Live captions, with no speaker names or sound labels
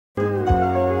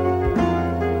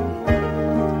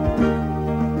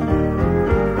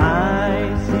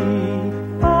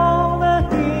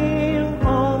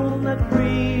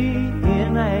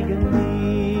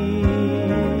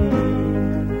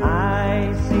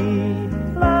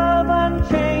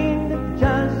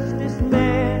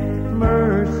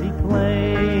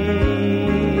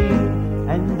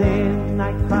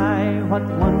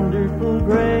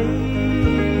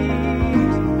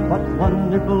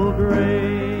wonderful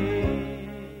grace.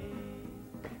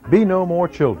 Be no more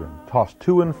children, tossed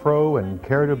to and fro and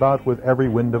carried about with every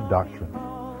wind of doctrine.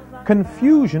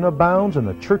 Confusion abounds in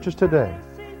the churches today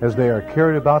as they are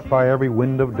carried about by every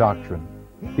wind of doctrine,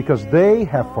 because they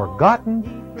have forgotten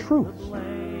truths.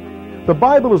 The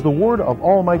Bible is the Word of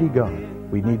Almighty God.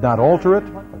 We need not alter it,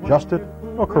 adjust it,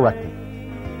 or correct it.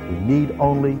 We need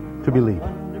only to believe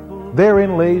it.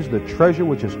 Therein lays the treasure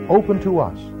which is open to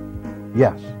us.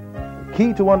 Yes, the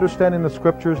key to understanding the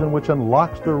Scriptures and which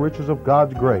unlocks the riches of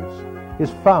God's grace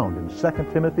is found in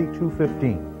 2 Timothy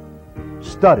 2:15.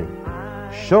 Study,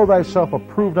 show thyself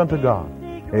approved unto God,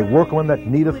 a workman that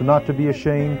needeth not to be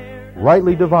ashamed,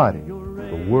 rightly dividing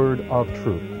the word of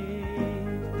truth.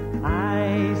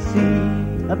 I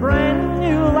see a brand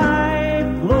new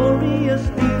life, glorious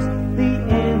peace, the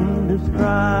end is bright.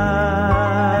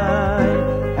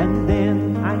 And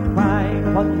then I cry,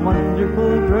 what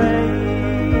wonderful grace,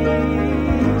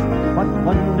 what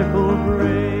wonderful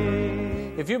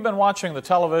grace. If you've been watching the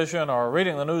television or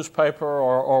reading the newspaper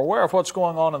or aware of what's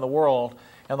going on in the world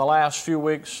in the last few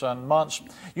weeks and months,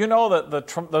 you know that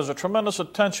there's a tremendous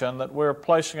attention that we're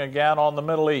placing again on the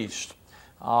Middle East.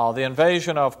 The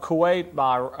invasion of Kuwait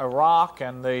by Iraq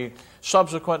and the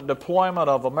subsequent deployment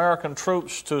of American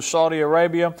troops to Saudi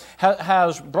Arabia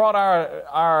has brought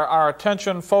our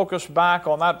attention focused back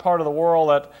on that part of the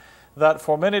world that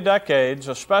for many decades,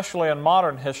 especially in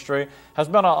modern history, has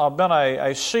been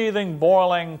a seething,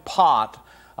 boiling pot,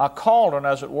 a cauldron,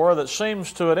 as it were, that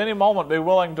seems to at any moment be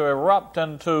willing to erupt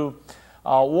into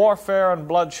warfare and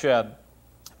bloodshed.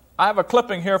 I have a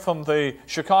clipping here from the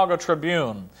Chicago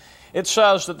Tribune. It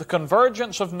says that the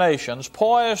convergence of nations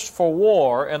poised for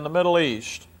war in the Middle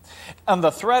East and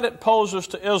the threat it poses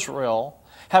to Israel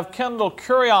have kindled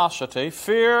curiosity,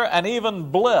 fear, and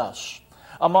even bliss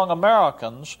among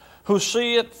Americans who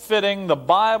see it fitting the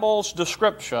Bible's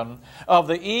description of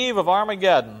the eve of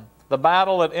Armageddon, the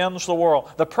battle that ends the world.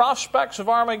 The prospects of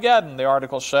Armageddon, the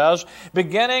article says,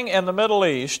 beginning in the Middle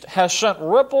East, has sent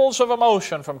ripples of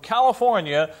emotion from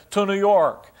California to New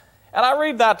York. And I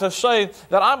read that to say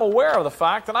that I'm aware of the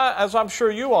fact, and as I'm sure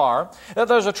you are, that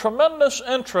there's a tremendous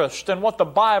interest in what the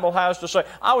Bible has to say.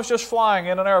 I was just flying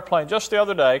in an airplane just the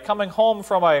other day, coming home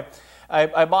from a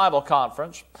Bible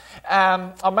conference,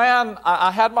 and a man,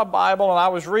 I had my Bible and I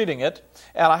was reading it,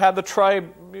 and I had the tray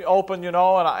open, and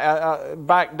I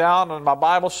back down, and my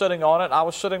Bible sitting on it. I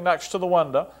was sitting next to the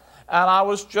window, and I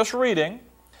was just reading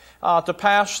to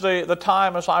pass the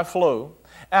time as I flew.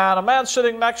 And a man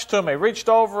sitting next to me reached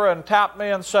over and tapped me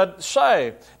and said,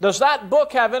 "Say, does that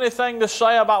book have anything to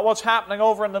say about what's happening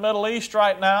over in the Middle East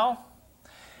right now?"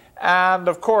 And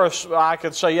of course, I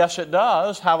could say, yes, it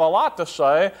does have a lot to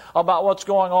say about what's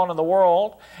going on in the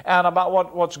world and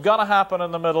about what's going to happen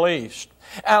in the Middle East.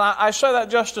 And I say that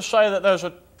just to say that there's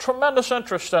a tremendous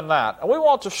interest in that. And we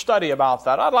want to study about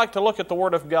that. I'd like to look at the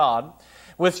Word of God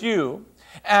with you.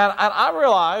 And I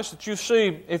realize that you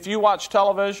see, if you watch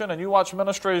television and you watch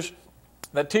ministries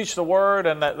that teach the Word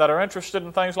and that are interested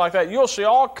in things like that, you'll see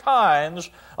all kinds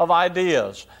of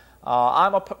ideas.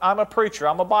 I'm a preacher.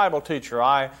 I'm a Bible teacher.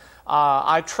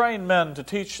 I train men to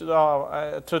teach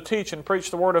and preach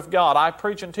the Word of God. I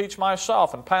preach and teach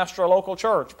myself and pastor a local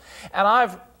church. And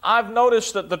I've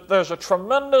noticed that there's a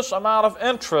tremendous amount of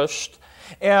interest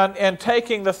in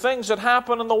taking the things that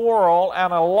happen in the world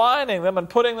and aligning them and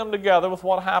putting them together with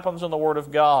what happens in the Word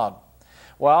of God.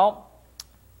 Well,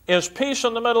 is peace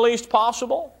in the Middle East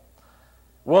possible?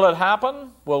 Will it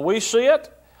happen? Will we see it?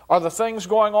 Are the things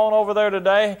going on over there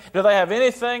today, do they have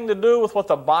anything to do with what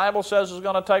the Bible says is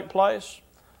going to take place?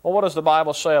 Well, what does the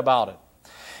Bible say about it?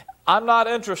 I'm not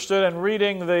interested in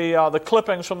reading the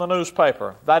clippings from the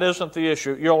newspaper. That isn't the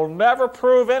issue. You'll never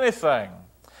prove anything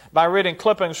by reading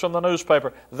clippings from the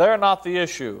newspaper. They're not the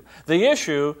issue. The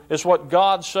issue is what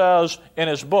God says in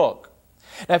His book.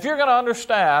 Now, if you're going to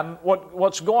understand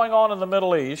what's going on in the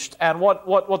Middle East and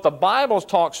what the Bible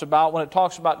talks about when it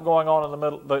talks about going on in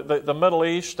the Middle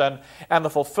East and the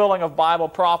fulfilling of Bible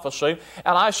prophecy,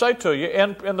 and I say to you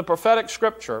in the prophetic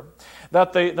Scripture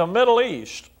that the Middle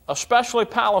East, especially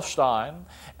Palestine,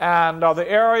 and the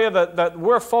area that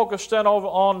we're focused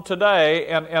on today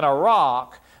in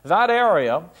Iraq, that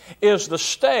area is the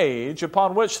stage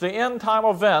upon which the end-time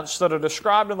events that are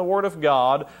described in the Word of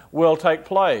God will take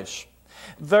place.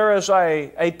 There is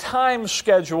a time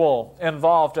schedule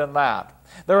involved in that.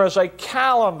 There is a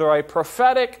calendar, a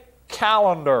prophetic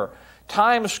calendar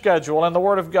time schedule in the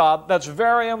Word of God that's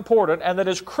very important and that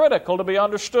is critical to be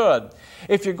understood.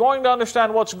 If you're going to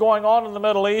understand what's going on in the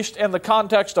Middle East in the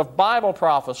context of Bible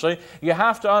prophecy, you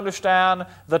have to understand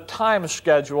the time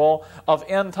schedule of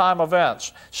end-time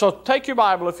events. So take your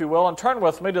Bible, if you will, and turn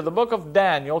with me to the book of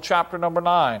Daniel, chapter number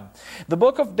 9. The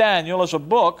book of Daniel is a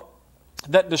book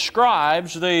that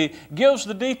gives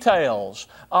the details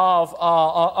of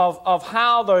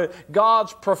how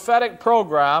God's prophetic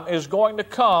program is going to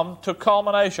come to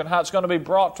culmination, how it's going to be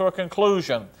brought to a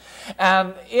conclusion.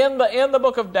 And in the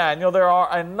book of Daniel, there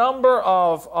are a number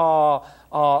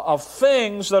of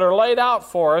things that are laid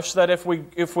out for us that if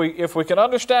we can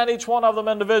understand each one of them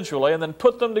individually and then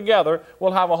put them together,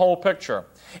 we'll have a whole picture.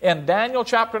 In Daniel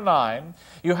chapter 9,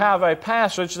 you have a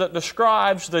passage that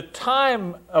describes the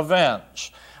time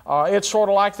events. It's sort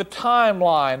of like the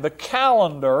timeline, the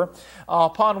calendar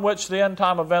upon which the end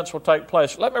time events will take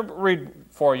place. Let me read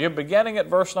for you, beginning at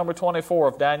verse number 24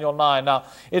 of Daniel 9. Now,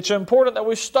 it's important that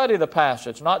we study the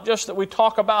passage, not just that we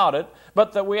talk about it,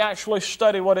 but that we actually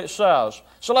study what it says.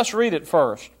 So let's read it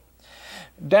first.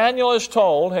 Daniel is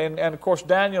told, and of course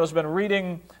Daniel has been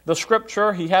reading the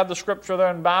Scripture. He had the Scripture there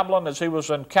in Babylon as he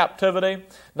was in captivity.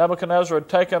 Nebuchadnezzar had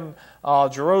taken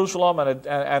Jerusalem and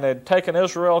had taken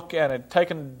Israel and had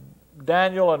taken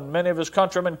Daniel and many of his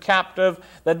countrymen captive.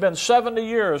 They'd been 70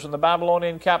 years in the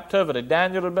Babylonian captivity.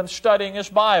 Daniel had been studying his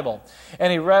Bible,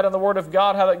 and he read in the Word of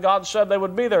God how that God said they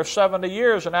would be there 70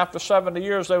 years, and after 70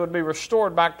 years they would be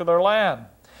restored back to their land.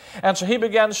 And so he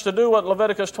begins to do what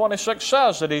Leviticus 26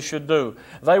 says that he should do.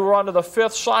 They were under the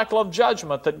 5th cycle of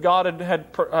judgment that God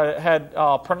had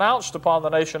pronounced upon the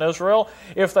nation Israel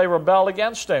if they rebelled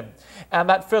against Him. And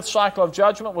that 5th cycle of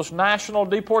judgment was national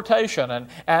deportation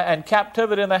and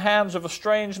captivity in the hands of a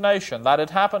strange nation. That had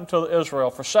happened to Israel.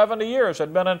 For 70 years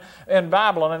had been in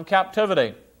Babylon in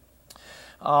captivity.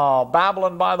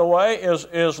 Babylon, by the way,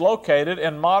 is located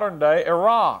in modern-day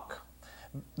Iraq.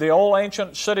 The old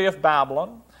ancient city of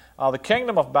Babylon, the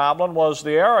kingdom of Babylon, was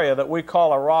the area that we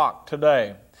call Iraq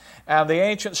today. And the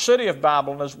ancient city of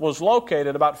Babylon was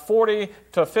located about 40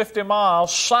 to 50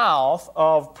 miles south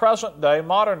of present-day,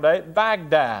 modern-day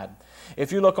Baghdad.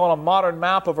 If you look on a modern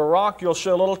map of Iraq, you'll see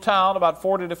a little town about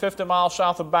 40 to 50 miles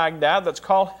south of Baghdad that's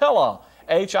called Hilla,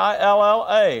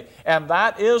 Hilla. And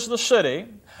that is the city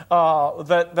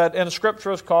that in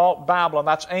Scripture is called Babylon.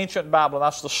 That's ancient Babylon.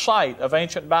 That's the site of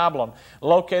ancient Babylon,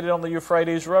 located on the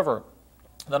Euphrates River.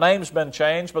 The name's been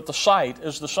changed, but the site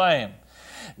is the same.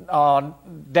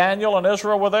 Daniel and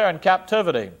Israel were there in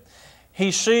captivity.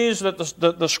 He sees that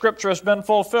the Scripture has been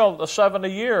fulfilled, the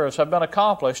 70 years have been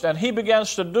accomplished, and he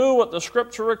begins to do what the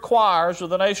Scripture requires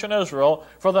of the nation Israel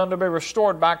for them to be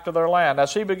restored back to their land.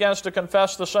 As he begins to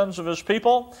confess the sins of his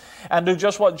people and do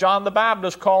just what John the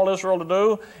Baptist called Israel to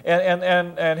do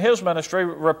in his ministry,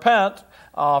 repent,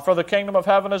 for the kingdom of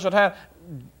heaven is at hand.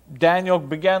 Daniel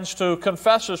begins to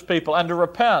confess his people and to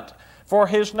repent for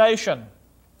his nation.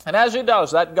 And as he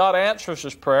does that, God answers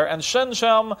his prayer and sends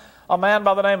him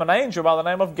an angel by the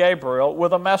name of Gabriel,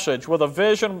 with a message, with a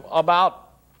vision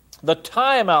about the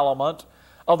time element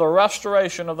of the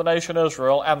restoration of the nation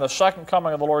Israel and the second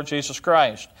coming of the Lord Jesus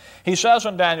Christ. He says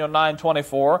in Daniel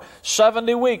 9:24,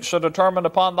 70 weeks are determined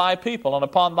upon thy people and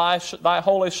upon thy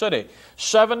holy city.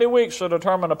 70 weeks are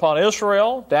determined upon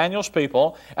Israel, Daniel's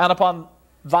people, and upon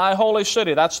thy holy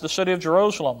city, that's the city of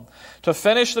Jerusalem, to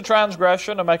finish the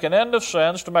transgression, to make an end of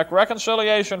sins, to make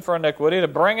reconciliation for iniquity, to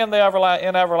bring in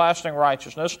everlasting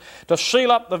righteousness, to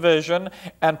seal up the vision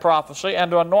and prophecy,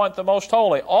 and to anoint the most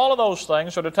holy. All of those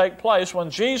things are to take place when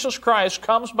Jesus Christ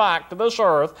comes back to this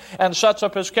earth and sets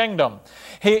up His kingdom.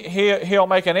 He'll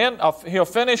make an end. He'll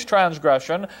finish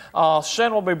transgression.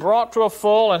 Sin will be brought to a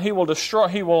full, and He will destroy.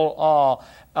 He will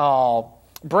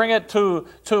bring it to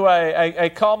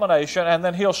a culmination, and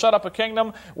then He'll set up a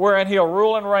kingdom wherein He'll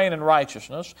rule and reign in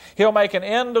righteousness. He'll make an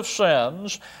end of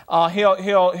sins.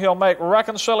 He'll make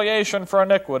reconciliation for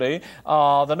iniquity.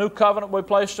 The new covenant will be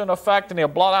placed in effect, and He'll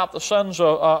blot out the sins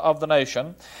of the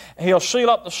nation. He'll seal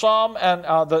up the psalm and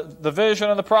the vision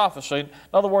and the prophecy. In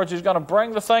other words, He's going to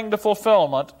bring the thing to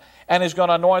fulfillment, and He's going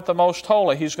to anoint the most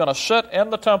holy. He's going to sit in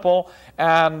the temple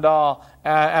and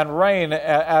reign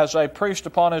as a priest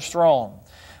upon His throne.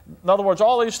 In other words,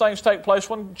 all these things take place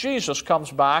when Jesus comes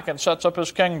back and sets up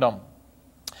His kingdom.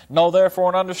 Know therefore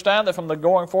and understand that from the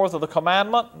going forth of the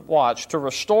commandment, to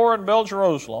restore and build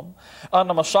Jerusalem,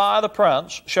 unto Messiah the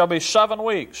Prince, shall be 7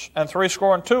 weeks, and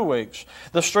 62 weeks.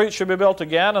 The street shall be built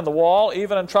again, and the wall,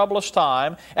 even in troublous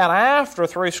time. And after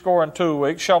 62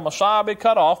 weeks shall Messiah be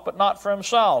cut off, but not for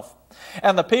Himself.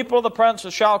 And the people of the prince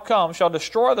that shall come shall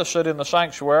destroy the city and the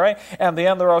sanctuary, and the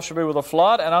end thereof shall be with a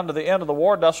flood, and unto the end of the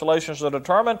war desolations are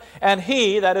determined. And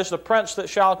he, that is the prince that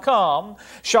shall come,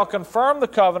 shall confirm the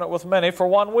covenant with many for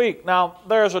 1 week. Now,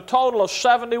 there's a total of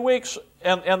 70 weeks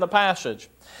in the passage.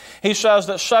 He says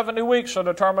that 70 weeks are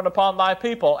determined upon thy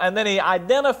people. And then he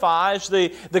identifies the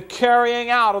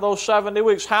carrying out of those 70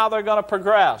 weeks, how they're going to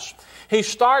progress. He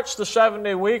starts the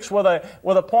 70 weeks with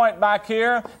a point back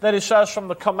here that he says from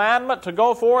the commandment to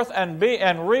go forth and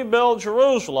rebuild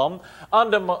Jerusalem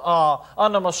under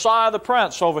Messiah the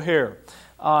Prince over here.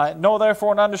 Know therefore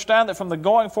and understand that from the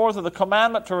going forth of the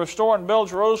commandment to restore and build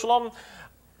Jerusalem,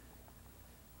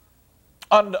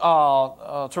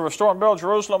 to restore and build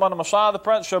Jerusalem under Messiah the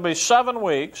Prince shall be 7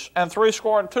 weeks and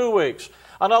 62 weeks.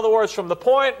 In other words, from the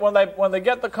point when they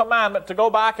get the commandment to go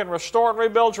back and restore and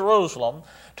rebuild Jerusalem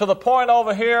to the point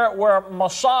over here where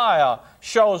Messiah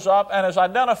shows up and is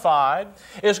identified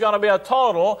is going to be a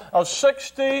total of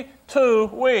 62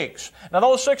 weeks. Now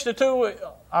those 62,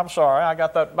 I'm sorry, I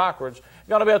got that backwards.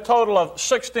 Going to be a total of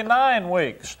 69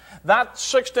 weeks. That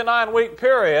 69-week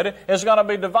period is going to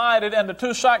be divided into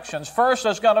 2 sections. First,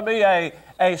 there's going to be a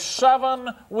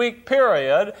 7-week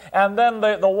period, and then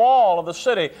the wall of the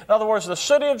city. In other words, the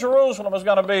city of Jerusalem is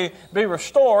going to be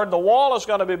restored. The wall is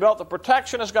going to be built. The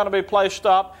protection is going to be placed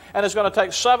up, and it's going to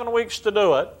take 7 weeks to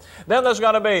do it. Then there's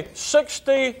going to be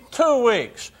 62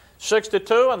 weeks.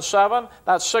 62 and 7,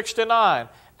 that's 69.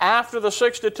 After the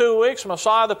 62 weeks,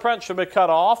 Messiah the Prince shall be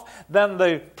cut off. Then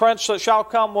the Prince that shall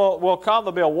come will come.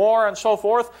 There'll be a war and so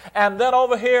forth. And then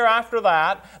over here after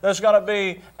that, there's going to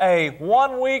be a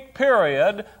 1-week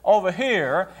period over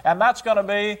here, and that's going to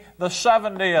be the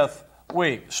 70th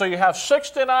week. So you have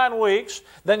 69 weeks,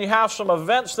 then you have some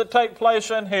events that take place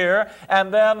in here,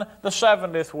 and then the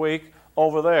 70th week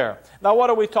over there. Now what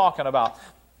are we talking about?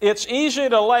 It's easy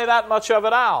to lay that much of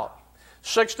it out.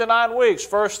 69 weeks.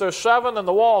 First there's 7 and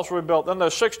the wall's rebuilt. Then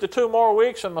there's 62 more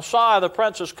weeks and Messiah the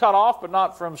Prince is cut off, but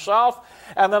not for himself.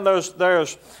 And then there's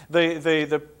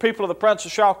the people of the Prince that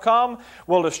shall come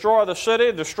will destroy the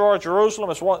city, destroy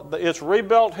Jerusalem. It's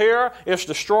rebuilt here. It's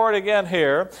destroyed again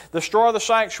here. Destroy the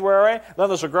sanctuary. Then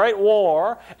there's a great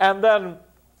war. And then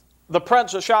the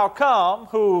Prince that shall come,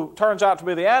 who turns out to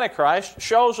be the Antichrist,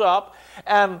 shows up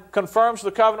and confirms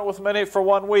the covenant with many for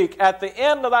 1 week. At the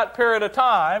end of that period of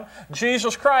time,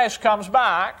 Jesus Christ comes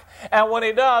back, and when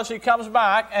He does, He comes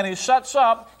back and He sets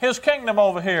up His kingdom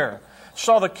over here.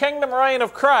 So the kingdom reign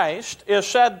of Christ is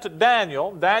said to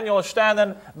Daniel. Daniel is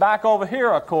standing back over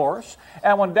here, of course.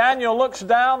 And when Daniel looks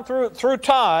down through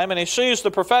time and he sees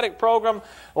the prophetic program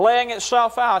laying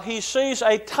itself out, he sees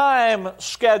a time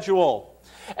schedule.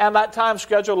 And that time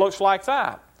schedule looks like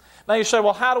that. Now you say,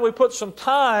 well, how do we put some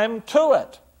time to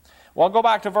it? Well, go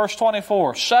back to verse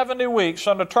 24. 70 weeks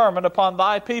are determined upon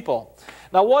thy people.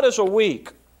 Now, what is a week?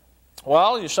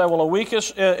 Well, you say, well, a week is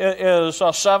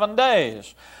 7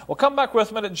 days. Well, come back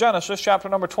with me to Genesis chapter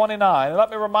number 29, and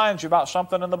let me remind you about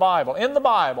something in the Bible. In the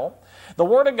Bible, the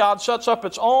Word of God sets up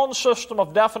its own system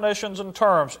of definitions and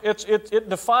terms. It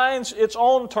defines its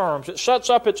own terms. It sets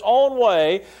up its own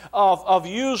way of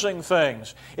using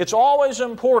things. It's always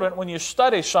important when you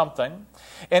study something,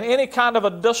 in any kind of a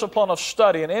discipline of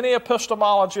study, in any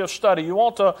epistemology of study, you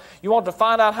want to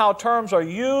find out how terms are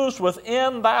used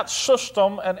within that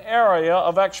system and area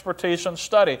of expertise and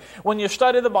study. When you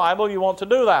study the Bible, you want to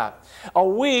do that. A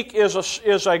week is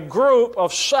a group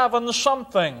of 7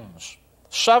 somethings,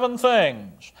 7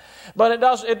 things. But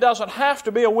it doesn't have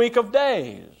to be a week of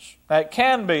days. It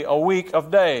can be a week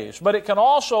of days, but it can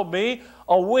also be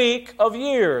a week of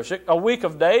years. A week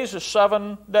of days is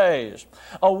 7 days.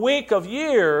 A week of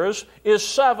years is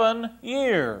 7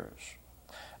 years.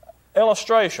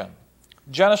 Illustration.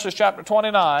 Genesis chapter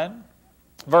 29,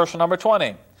 verse number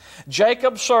 20.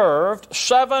 Jacob served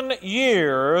 7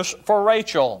 years for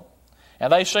Rachel,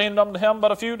 and they seemed unto him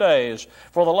but a few days,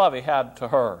 for the love he had to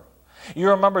her.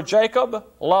 You remember Jacob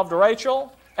loved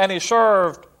Rachel, and he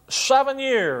served 7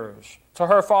 years to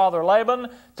her father Laban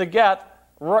to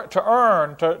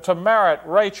merit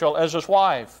Rachel as his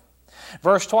wife.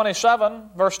 Verse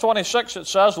 26 it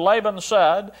says, Laban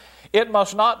said, it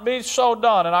must not be so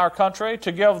done in our country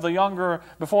to give the younger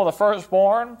before the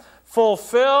firstborn.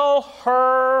 Fulfill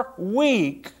her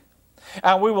week,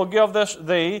 and we will give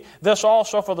thee this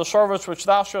also for the service which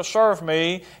thou shalt serve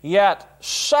me, yet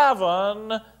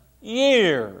 7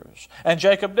 years. And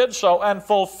Jacob did so and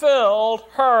fulfilled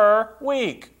her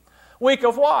week. Week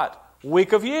of what?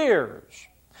 Week of years.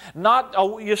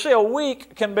 You see, a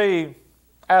week can be,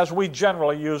 as we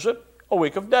generally use it, a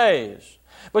week of days.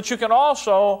 But you can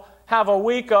also have a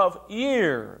week of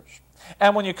years.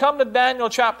 And when you come to Daniel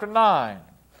chapter 9,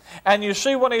 And you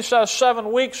see when he says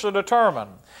 7 weeks are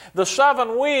determined. The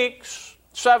 7 weeks,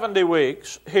 70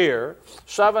 weeks here,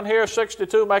 7 here,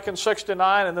 62, making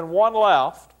 69, and then 1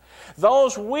 left.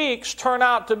 Those weeks turn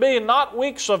out to be not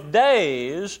weeks of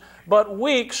days, but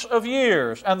weeks of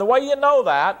years. And the way you know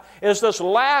that is this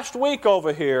last week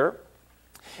over here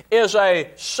is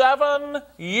a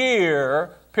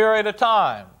 7-year period of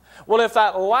time. Well, if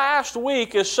that last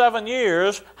week is 7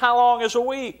 years, how long is a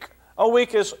week? A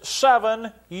week is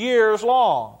 7 years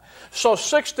long. So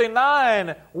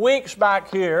 69 weeks back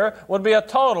here would be a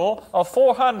total of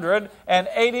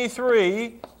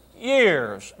 483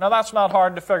 years. Now, that's not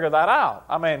hard to figure that out.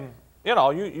 I mean,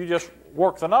 you just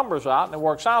work the numbers out, and it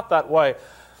works out that way.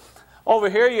 Over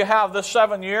here, you have this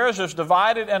 7 years is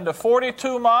divided into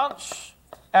 42 months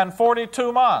and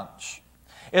 42 months.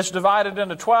 It's divided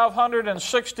into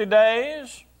 1,260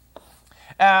 days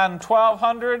and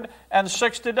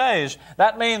 1,260 days.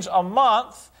 That means a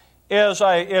month is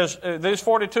these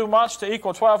 42 months to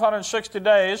equal 1,260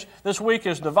 days. This week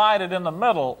is divided in the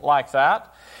middle like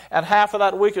that. And half of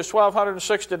that week is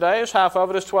 1,260 days, half of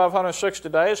it is 1,260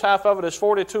 days, half of it is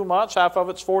 42 months, half of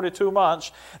it's 42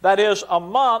 months. That is, a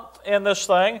month in this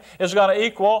thing is going to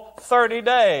equal 30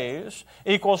 days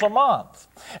equals a month.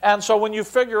 And so when you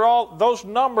figure all those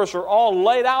numbers are all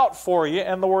laid out for you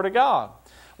in the Word of God,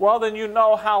 well, then you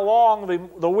know how long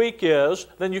the week is,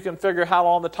 then you can figure how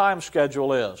long the time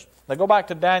schedule is. Now go back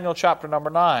to Daniel chapter number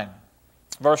 9,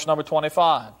 verse number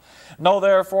 25. Know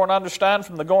therefore and understand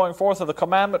from the going forth of the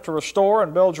commandment to restore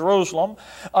and build Jerusalem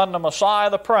unto Messiah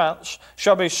the Prince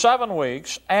shall be 7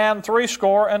 weeks and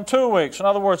 62 weeks. In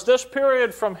other words, this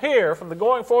period from here, from the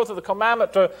going forth of the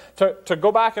commandment to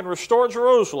go back and restore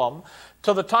Jerusalem,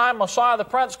 to the time Messiah the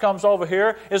Prince comes over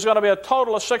here, is going to be a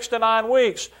total of 69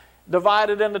 weeks.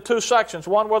 Divided into 2 sections,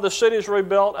 one where the city is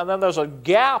rebuilt, and then there's a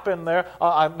gap in there,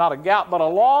 not a gap, but a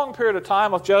long period of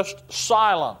time of just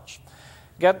silence.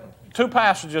 Get 2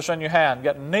 passages in your hand.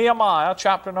 Get Nehemiah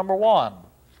chapter number 1.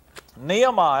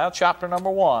 Nehemiah chapter number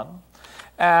 1.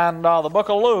 And the book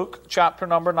of Luke chapter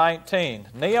number 19.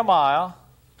 Nehemiah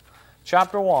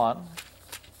chapter 1.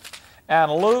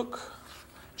 And Luke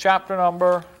chapter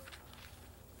number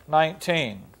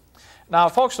 19. Now,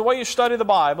 folks, the way you study the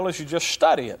Bible is you just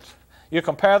study it. You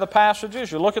compare the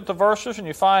passages, you look at the verses, and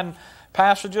you find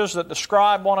passages that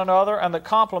describe one another and that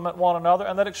complement one another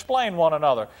and that explain one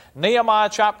another. Nehemiah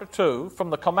chapter 2, from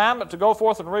the commandment to go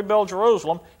forth and rebuild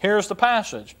Jerusalem, here's the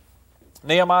passage.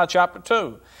 Nehemiah chapter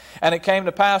 2. And it came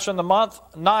to pass in the month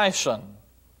Nisan,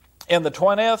 in the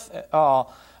 20th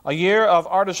a year of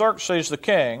Artaxerxes the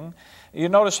king. You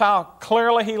notice how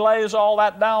clearly he lays all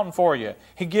that down for you.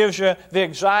 He gives you the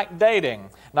exact dating.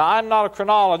 Now, I'm not a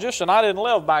chronologist, and I didn't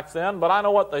live back then, but I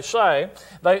know what they say.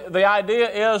 The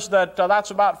idea is that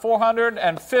that's about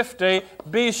 450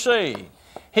 B.C.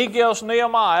 He gives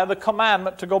Nehemiah the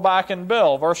commandment to go back and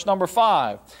build. Verse number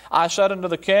 5. I said unto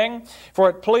the king, for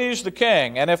it pleased the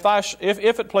king, and if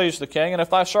it pleased the king, and if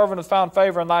thy servant hath found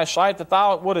favor in thy sight, that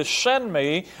thou wouldest send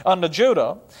me unto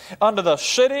Judah, unto the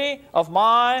city of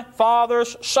my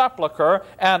father's sepulchre,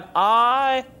 and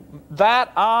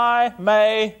that I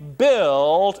may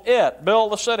build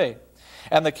the city.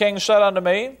 And the king said unto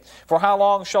me, for how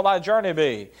long shall thy journey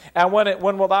be? And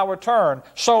when wilt thou return?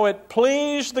 So it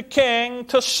pleased the king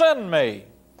to send me.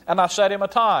 And I set him a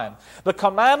time. The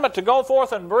commandment to go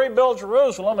forth and rebuild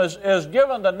Jerusalem is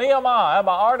given to Nehemiah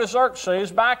by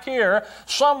Artaxerxes back here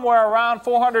somewhere around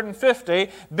 450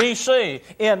 B.C.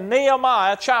 in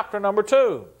Nehemiah chapter number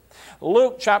 2.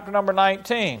 Luke chapter number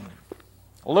 19.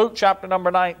 Luke chapter number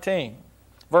 19,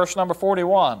 verse number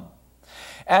 41.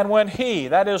 And when he,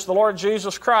 that is the Lord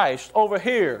Jesus Christ, over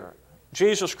here,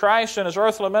 Jesus Christ in his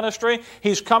earthly ministry,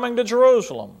 he's coming to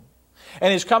Jerusalem.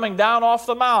 And he's coming down off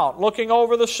the mount, looking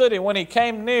over the city. When he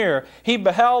came near, he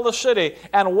beheld the city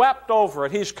and wept over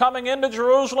it. He's coming into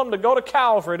Jerusalem to go to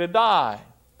Calvary to die.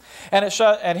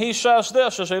 And he says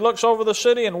this as he looks over the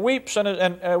city and weeps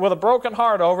and with a broken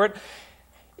heart over it.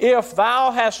 If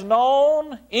thou hast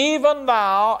known, even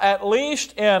thou, at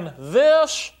least in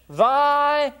this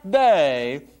thy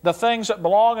day, the things that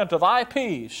belong unto thy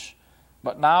peace,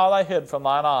 but now they hid from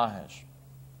thine eyes.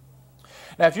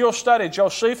 Now, if you'll study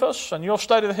Josephus and you'll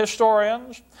study the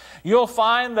historians, you'll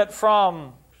find that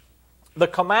from the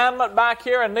commandment back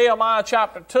here in Nehemiah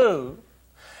chapter 2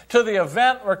 to the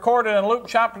event recorded in Luke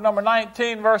chapter number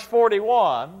 19, verse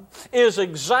 41, is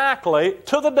exactly,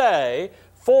 to the day,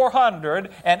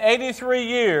 483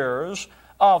 years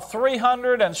of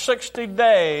 360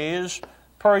 days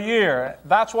per year.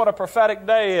 That's what a prophetic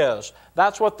day is.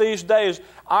 That's what these days,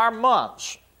 our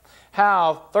months.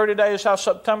 have 30 days, have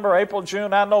September, April,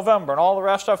 June, and November, and all the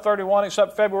rest have 31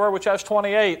 except February, which has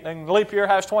 28, and leap year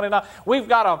has 29. We've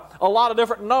got a lot of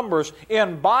different numbers.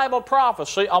 In Bible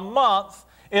prophecy, a month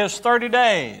is 30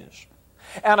 days.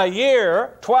 And a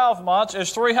year, 12 months,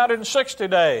 is 360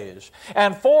 days.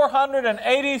 And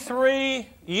 483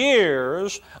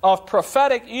 years of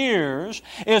prophetic years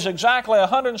is exactly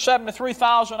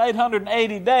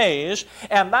 173,880 days.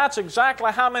 And that's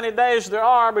exactly how many days there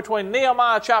are between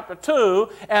Nehemiah chapter 2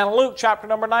 and Luke chapter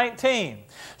number 19.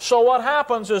 So what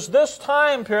happens is this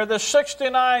time period, this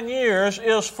 69 years,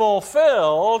 is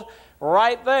fulfilled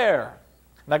right there.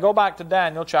 Now go back to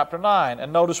Daniel chapter 9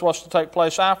 and notice what's to take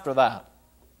place after that.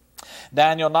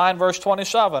 Daniel 9 verse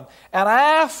 27. And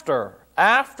after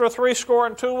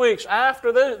 62 weeks,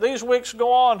 after these weeks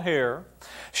go on here,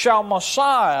 shall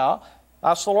Messiah,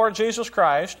 that's the Lord Jesus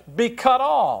Christ, be cut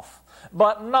off,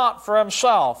 but not for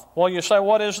himself. Well, you say,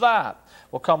 what is that?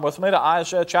 Well, come with me to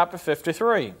Isaiah chapter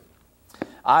 53.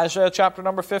 Isaiah chapter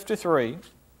number 53,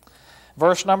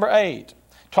 verse number 8.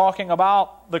 Talking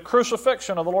about the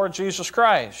crucifixion of the Lord Jesus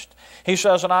Christ. He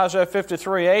says in Isaiah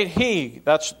 53:8, He,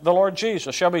 that's the Lord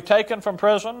Jesus, shall be taken from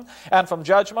prison and from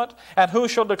judgment, and who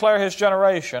shall declare His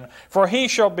generation? For He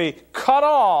shall be cut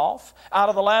off out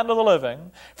of the land of the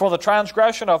living, for the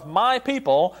transgression of my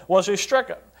people was He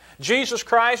stricken. Jesus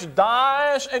Christ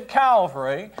dies at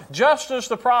Calvary, just as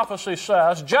the prophecy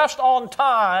says, just on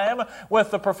time with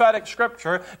the prophetic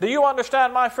Scripture. Do you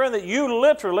understand, my friend, that you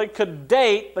literally could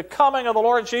date the coming of the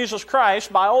Lord Jesus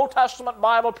Christ by Old Testament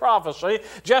Bible prophecy,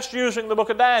 just using the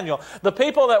book of Daniel? The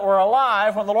people that were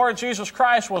alive when the Lord Jesus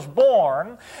Christ was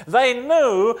born, they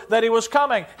knew that He was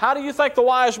coming. How do you think the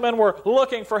wise men were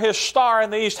looking for His star in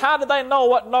the east? How did they know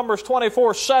what Numbers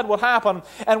 24 said would happen,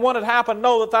 and when it happened,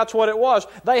 know that that's what it was?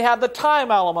 They had the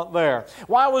time element there.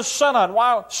 Why was Simeon,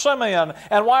 why Simeon,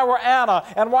 and why were Anna,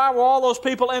 and why were all those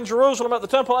people in Jerusalem at the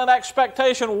temple in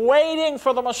expectation, waiting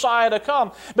for the Messiah to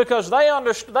come? Because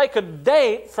they could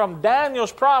date from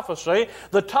Daniel's prophecy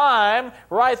the time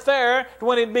right there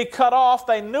when He'd be cut off.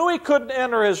 They knew He couldn't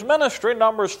enter His ministry.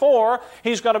 Numbers 4,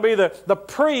 He's going to be the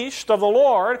priest of the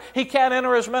Lord. He can't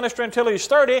enter His ministry until He's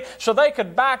 30, so they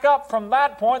could back up from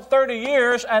that point 30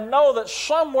 years and know that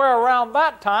somewhere around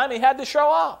that time He had to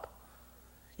show up.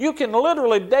 You can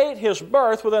literally date His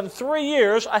birth within 3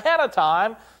 years ahead of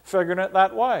time, figuring it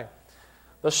that way.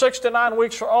 The 69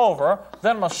 weeks are over,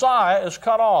 then Messiah is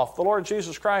cut off. The Lord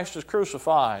Jesus Christ is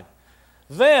crucified.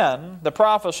 Then, the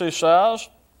prophecy says,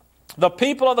 the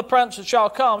people of the prince that shall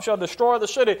come shall destroy the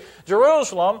city.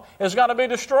 Jerusalem is going to be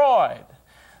destroyed.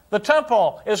 The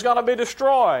temple is going to be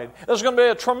destroyed. There's going to be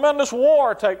a tremendous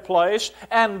war take place,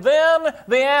 and then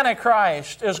the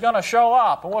Antichrist is going to show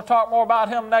up, and we'll talk more about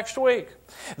him next week.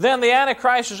 Then the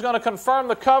Antichrist is going to confirm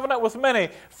the covenant with many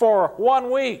for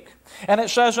 1 week. And it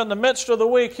says in the midst of the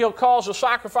week, he'll cause the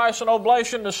sacrifice and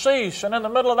oblation to cease. And in the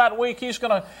middle of that week, he's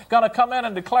going to come in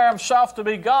and declare himself to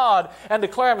be God and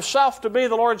declare himself to be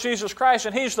the Lord Jesus Christ.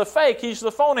 And he's the fake, he's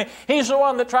the phony. He's the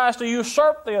one that tries to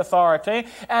usurp the authority.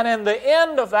 And in the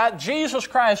end of that, Jesus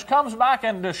Christ comes back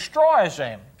and destroys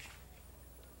him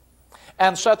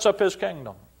and sets up his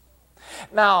kingdom.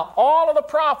 Now, all of the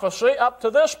prophecy up to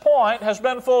this point has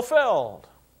been fulfilled.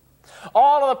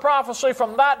 All of the prophecy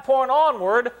from that point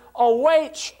onward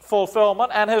awaits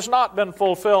fulfillment and has not been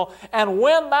fulfilled. And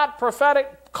when that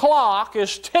prophetic clock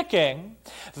is ticking,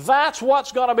 that's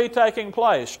what's going to be taking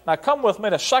place. Now come with me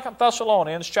to 2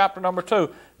 Thessalonians chapter number 2.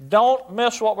 Don't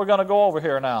miss what we're going to go over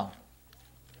here now.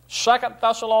 2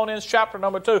 Thessalonians chapter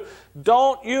number 2.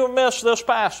 Don't you miss this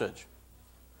passage.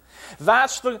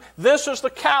 This is the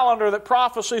calendar that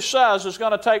prophecy says is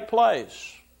going to take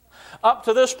place. Up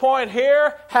to this point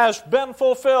here has been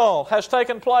fulfilled, has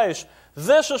taken place.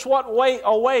 This is what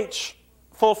awaits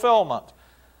fulfillment.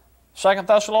 2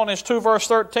 Thessalonians 2 verse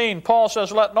 13, Paul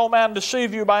says, let no man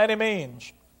deceive you by any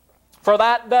means. For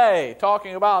that day,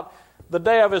 talking about the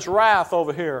day of His wrath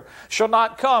over here, shall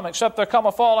not come, except there come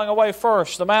a falling away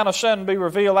first, the man of sin be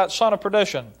revealed, that son of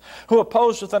perdition, who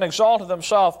opposeth and exalteth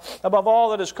himself above all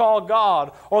that is called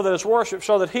God, or that is worshipped,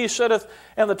 so that he sitteth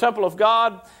in the temple of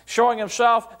God, showing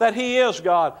himself that he is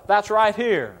God. That's right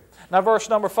here. Now verse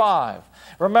number 5.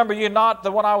 Remember ye not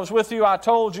that when I was with you I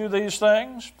told you these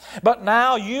things? But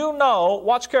now you know,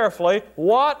 watch carefully,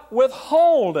 what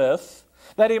withholdeth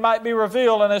that He might be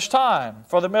revealed in His time.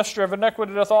 For the mystery of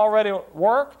iniquity doth already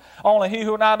work. Only he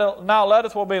who now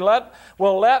letteth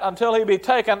will let until he be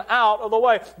taken out of the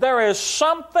way. There is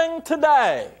something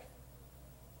today,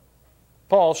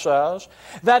 Paul says,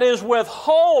 that is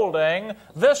withholding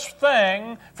this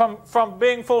thing from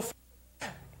being fulfilled.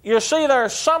 You see,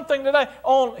 there's something today.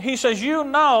 He says, you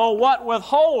know what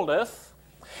withholdeth.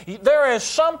 There is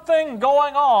something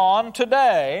going on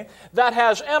today that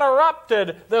has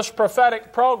interrupted this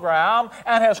prophetic program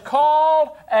and has called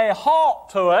a halt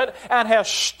to it and has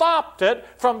stopped it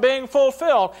from being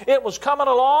fulfilled. It was coming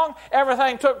along,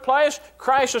 everything took place,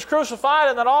 Christ is crucified,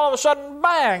 and then all of a sudden,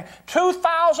 bang,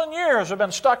 2,000 years have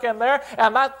been stuck in there,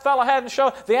 and that fellow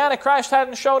the Antichrist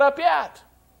hadn't showed up yet.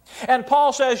 And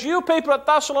Paul says, you people at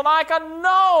Thessalonica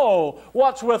know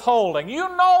what's withholding. You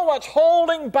know what's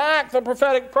holding back the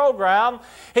prophetic program.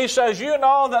 He says, you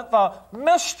know that the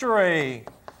mystery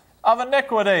of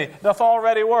iniquity doth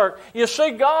already work. You see,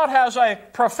 God has a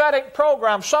prophetic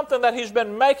program, something that He's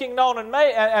been making known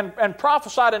and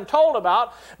prophesied and told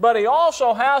about, but He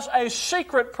also has a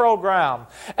secret program,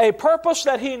 a purpose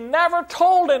that He never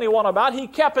told anyone about. He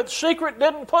kept it secret,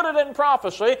 didn't put it in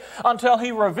prophecy until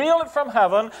He revealed it from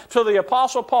heaven to the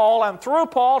Apostle Paul and through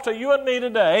Paul to you and me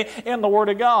today in the Word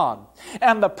of God.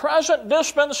 And the present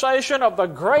dispensation of the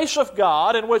grace of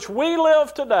God in which we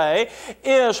live today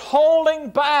is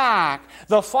holding back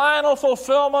the final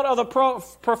fulfillment of the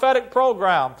prophetic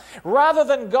program. Rather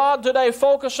than God today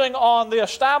focusing on the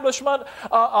establishment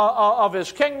of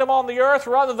His kingdom on the earth,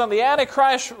 rather than the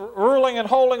Antichrist ruling and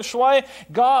holding sway,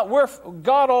 God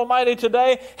Almighty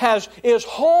today is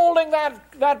holding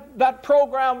that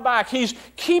program back. He's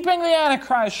keeping the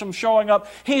Antichrist from showing up.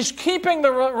 He's keeping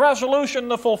the resolution,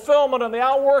 the fulfillment, and the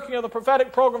outworking of the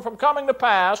prophetic program from coming to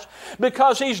pass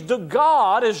because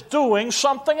God is doing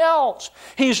something else.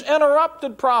 He's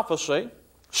interrupted prophecy,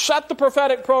 set the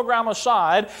prophetic program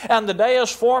aside, and today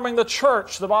is forming the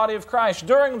church, the body of Christ,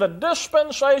 during the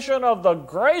dispensation of the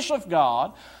grace of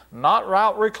God,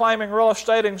 not reclaiming real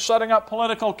estate and setting up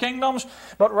political kingdoms,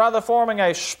 but rather forming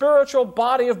a spiritual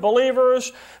body of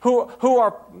believers who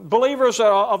are believers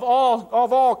of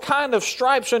all kind of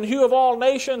stripes and hue, of all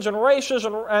nations and races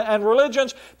and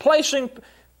religions, placing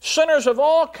sinners of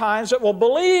all kinds that will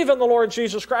believe in the Lord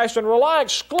Jesus Christ and rely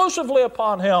exclusively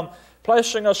upon Him,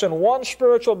 placing us in one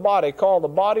spiritual body called the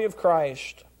body of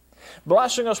Christ,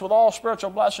 blessing us with all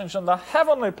spiritual blessings in the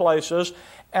heavenly places.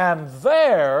 And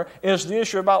there is the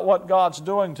issue about what God's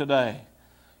doing today.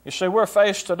 You see, we're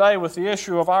faced today with the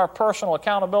issue of our personal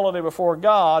accountability before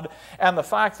God and the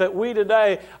fact that we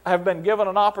today have been given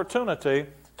an opportunity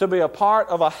to be a part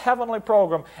of a heavenly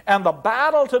program. And the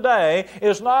battle today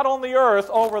is not on the earth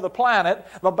over the planet.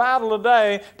 The battle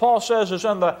today, Paul says, is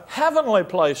in the heavenly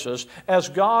places as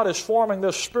God is forming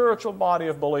this spiritual body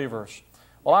of believers.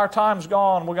 Well, our time's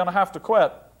gone. We're going to have to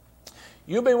quit.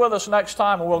 You be with us next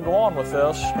time and we'll go on with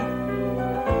this.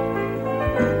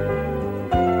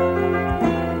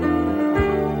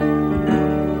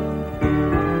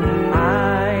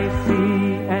 I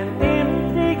see an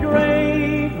empty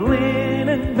grave,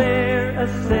 linen bare, a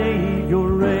Savior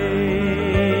raised.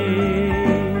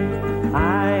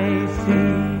 I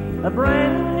see a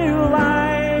brand new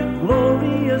life,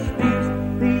 glorious peace,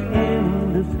 the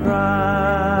end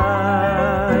described.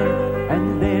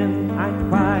 And then I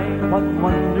cry, what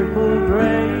wonderful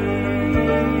grace,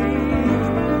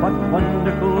 what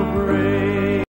wonderful grace.